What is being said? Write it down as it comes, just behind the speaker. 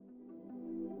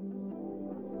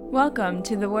Welcome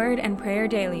to the Word and Prayer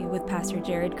Daily with Pastor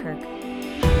Jared Kirk.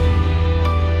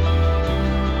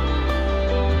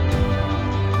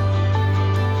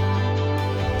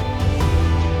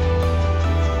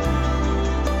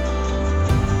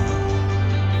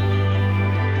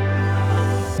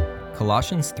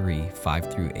 Colossians 3,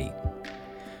 5-8.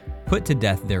 Put to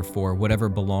death, therefore, whatever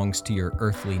belongs to your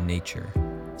earthly nature: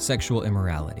 sexual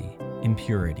immorality,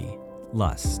 impurity,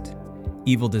 lust,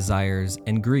 evil desires,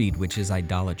 and greed, which is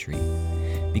idolatry.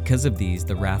 Because of these,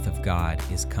 the wrath of God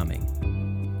is coming.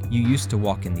 You used to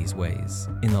walk in these ways,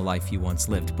 in the life you once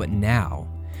lived, but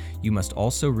now you must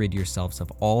also rid yourselves of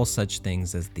all such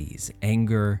things as these: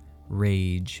 anger,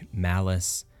 rage,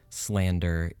 malice,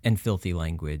 slander, and filthy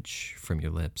language from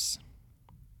your lips.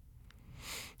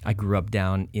 I grew up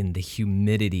down in the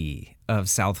humidity of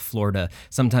South Florida.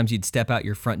 Sometimes you'd step out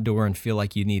your front door and feel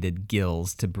like you needed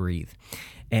gills to breathe.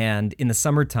 And in the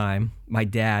summertime, my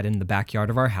dad in the backyard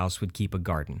of our house would keep a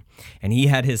garden. And he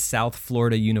had his South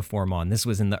Florida uniform on. This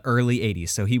was in the early 80s.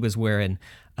 So he was wearing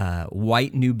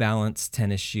white New Balance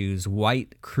tennis shoes,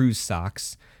 white cruise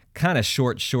socks, kind of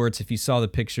short shorts. If you saw the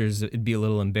pictures, it'd be a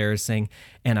little embarrassing.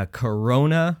 And a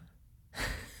Corona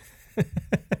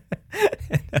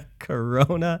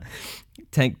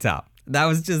tank top. That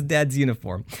was just Dad's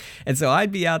uniform. And so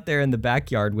I'd be out there in the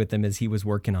backyard with him as he was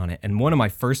working on it. And one of my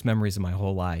first memories of my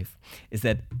whole life is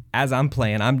that as I'm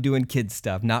playing, I'm doing kid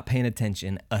stuff, not paying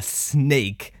attention, a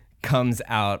snake comes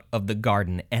out of the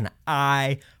garden and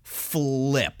I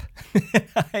flip.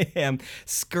 I am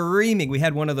screaming. We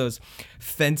had one of those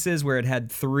fences where it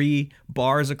had 3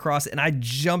 bars across, and I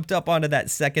jumped up onto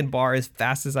that second bar as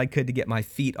fast as I could to get my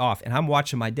feet off. And I'm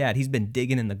watching my dad. He's been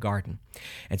digging in the garden.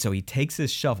 And so he takes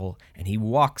his shovel and he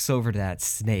walks over to that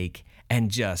snake and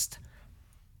just,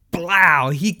 blow,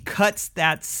 he cuts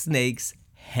that snake's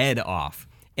head off.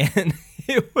 And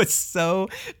it was so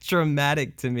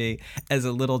traumatic to me as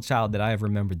a little child that I have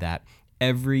remembered that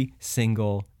every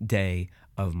single day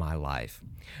of my life.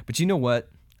 But you know what?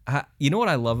 What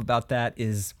I love about that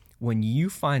is when you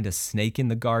find a snake in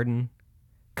the garden,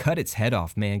 cut its head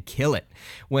off, man, kill it.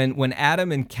 When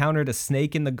Adam encountered a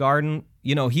snake in the garden,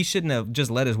 he shouldn't have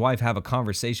just let his wife have a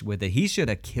conversation with it. He should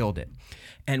have killed it.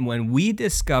 And when we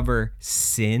discover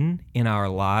sin in our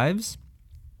lives,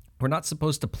 we're not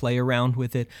supposed to play around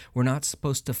with it. We're not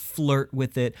supposed to flirt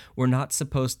with it. We're not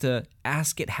supposed to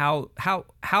ask it,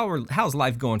 how's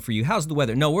life going for you? How's the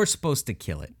weather? No, we're supposed to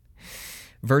kill it.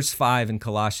 Verse 5 in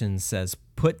Colossians says,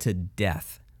 put to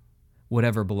death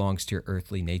whatever belongs to your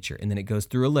earthly nature. And then it goes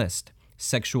through a list.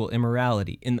 Sexual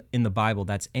immorality. In the Bible,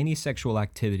 that's any sexual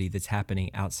activity that's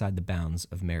happening outside the bounds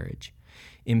of marriage.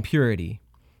 Impurity,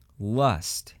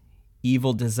 lust,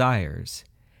 evil desires,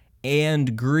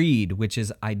 and greed, which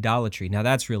is idolatry. Now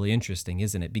that's really interesting,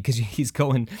 isn't it? Because he's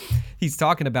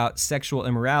talking about sexual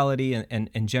immorality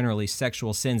and generally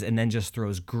sexual sins, and then just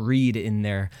throws greed in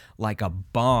there like a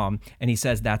bomb. And he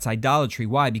says that's idolatry.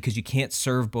 Why? Because you can't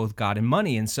serve both God and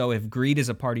money. And so if greed is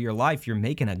a part of your life, you're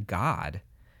making a god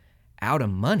out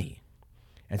of money.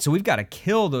 And so we've got to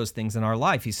kill those things in our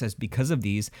life. He says, because of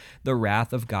these, the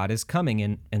wrath of God is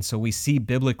coming. And so we see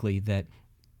biblically that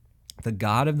the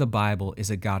God of the Bible is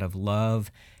a God of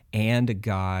love and a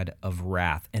God of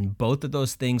wrath. And both of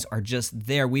those things are just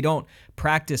there. We don't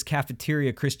practice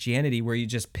cafeteria Christianity where you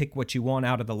just pick what you want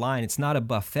out of the line. It's not a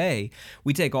buffet.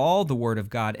 We take all the Word of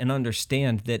God and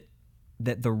understand that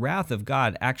the wrath of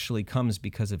God actually comes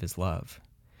because of His love.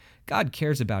 God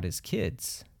cares about His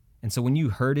kids. And so when you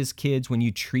hurt His kids, when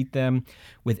you treat them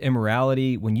with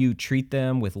immorality, when you treat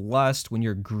them with lust, when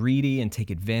you're greedy and take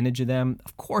advantage of them,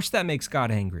 of course that makes God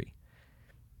angry.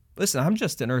 Listen, I'm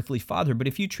just an earthly father, but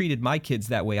if you treated my kids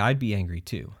that way, I'd be angry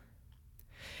too.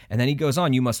 And then he goes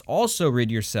on, you must also rid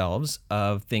yourselves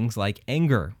of things like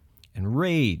anger and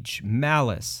rage,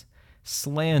 malice,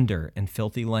 slander, and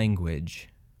filthy language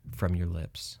from your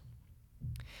lips.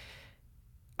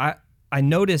 I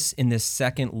notice in this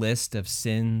second list of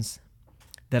sins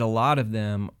that a lot of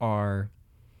them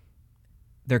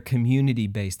they're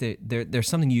community-based. They're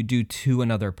something you do to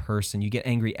another person. You get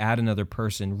angry at another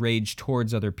person, rage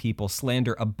towards other people,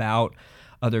 slander about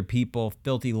other people,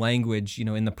 filthy language,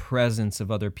 in the presence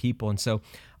of other people. And so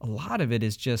a lot of it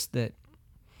is just that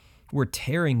we're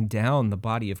tearing down the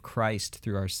body of Christ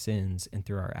through our sins and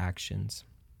through our actions.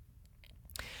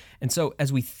 And so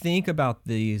as we think about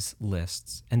these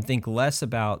lists and think less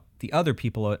about the other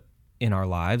people in our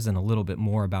lives and a little bit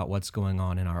more about what's going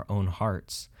on in our own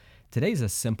hearts, today's a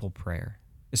simple prayer,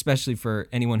 especially for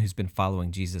anyone who's been following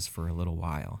Jesus for a little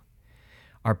while.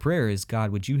 Our prayer is,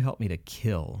 God, would you help me to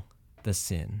kill the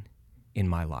sin in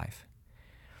my life?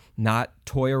 not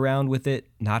toy around with it,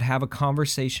 not have a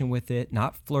conversation with it,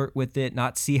 not flirt with it,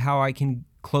 not see how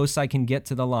close I can get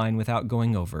to the line without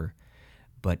going over,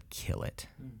 but kill it.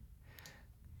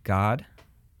 God,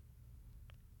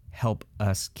 help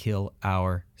us kill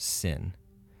our sin.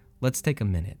 Let's take a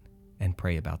minute and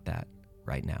pray about that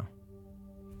right now.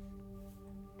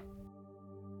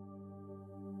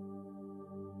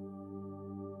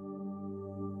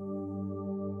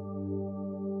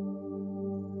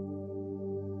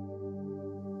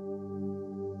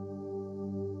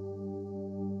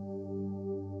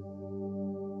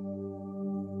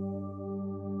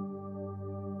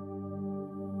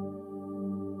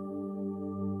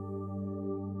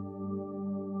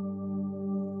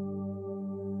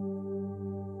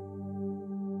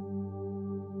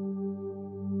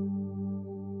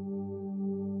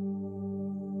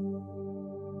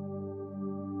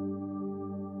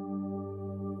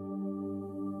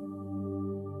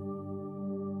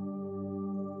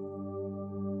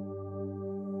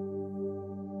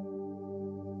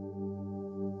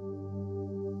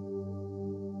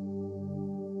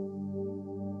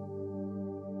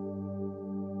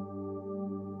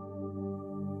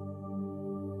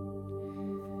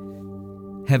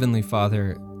 Heavenly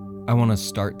Father, I want to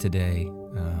start today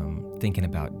thinking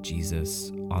about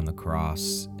Jesus on the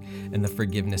cross and the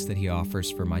forgiveness that he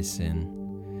offers for my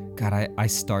sin. God, I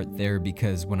start there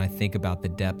because when I think about the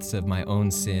depths of my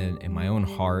own sin and my own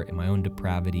heart and my own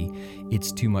depravity,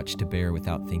 it's too much to bear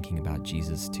without thinking about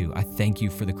Jesus too. I thank you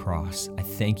for the cross. I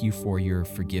thank you for your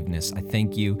forgiveness. I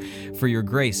thank you for your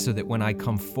grace so that when I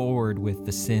come forward with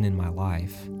the sin in my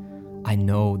life, I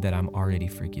know that I'm already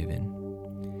forgiven.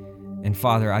 And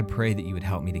Father, I pray that you would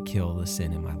help me to kill the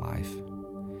sin in my life.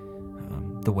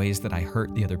 The ways that I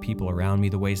hurt the other people around me,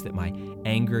 the ways that my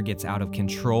anger gets out of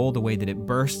control, the way that it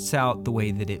bursts out, the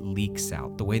way that it leaks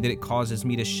out, the way that it causes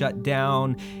me to shut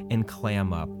down and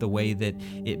clam up, the way that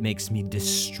it makes me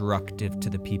destructive to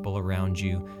the people around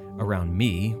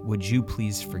me. Would you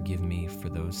please forgive me for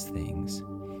those things?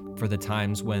 For the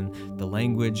times when the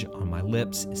language on my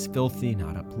lips is filthy,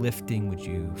 not uplifting, would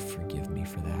you forgive me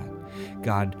for that?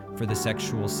 God, for the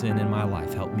sexual sin in my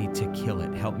life, help me to kill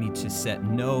it. Help me to set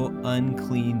no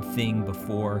unclean thing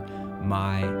before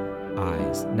my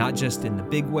eyes, not just in the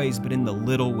big ways, but in the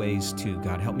little ways too.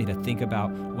 God, help me to think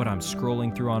about what I'm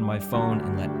scrolling through on my phone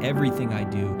and let everything I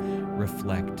do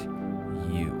reflect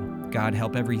you. God,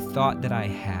 help every thought that I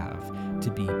have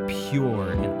to be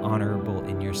pure and honorable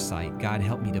in your sight. God,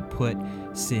 help me to put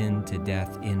sin to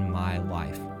death in my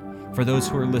life. For those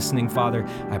who are listening, Father,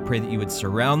 I pray that you would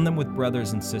surround them with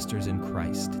brothers and sisters in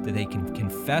Christ, that they can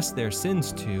confess their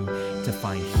sins to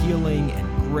find healing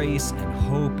and grace and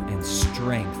hope and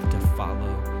strength to follow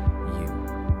you.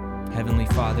 Heavenly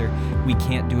Father, we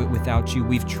can't do it without you.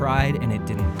 We've tried and it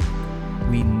didn't work.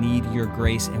 We need your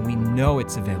grace, and we know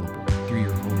it's available through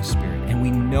your Holy Spirit, and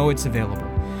we know it's available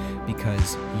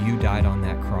because you died on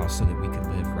that cross so that we could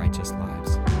live righteous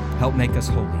lives. Help make us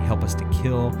holy. Help us to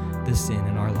kill the sin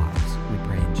in our lives. We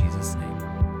pray in Jesus' name.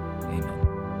 Amen.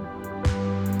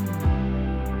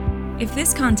 If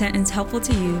this content is helpful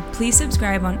to you, please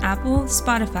subscribe on Apple,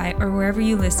 Spotify, or wherever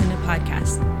you listen to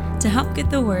podcasts. To help get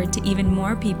the word to even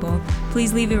more people,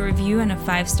 please leave a review and a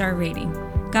 5-star rating.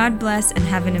 God bless and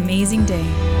have an amazing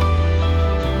day.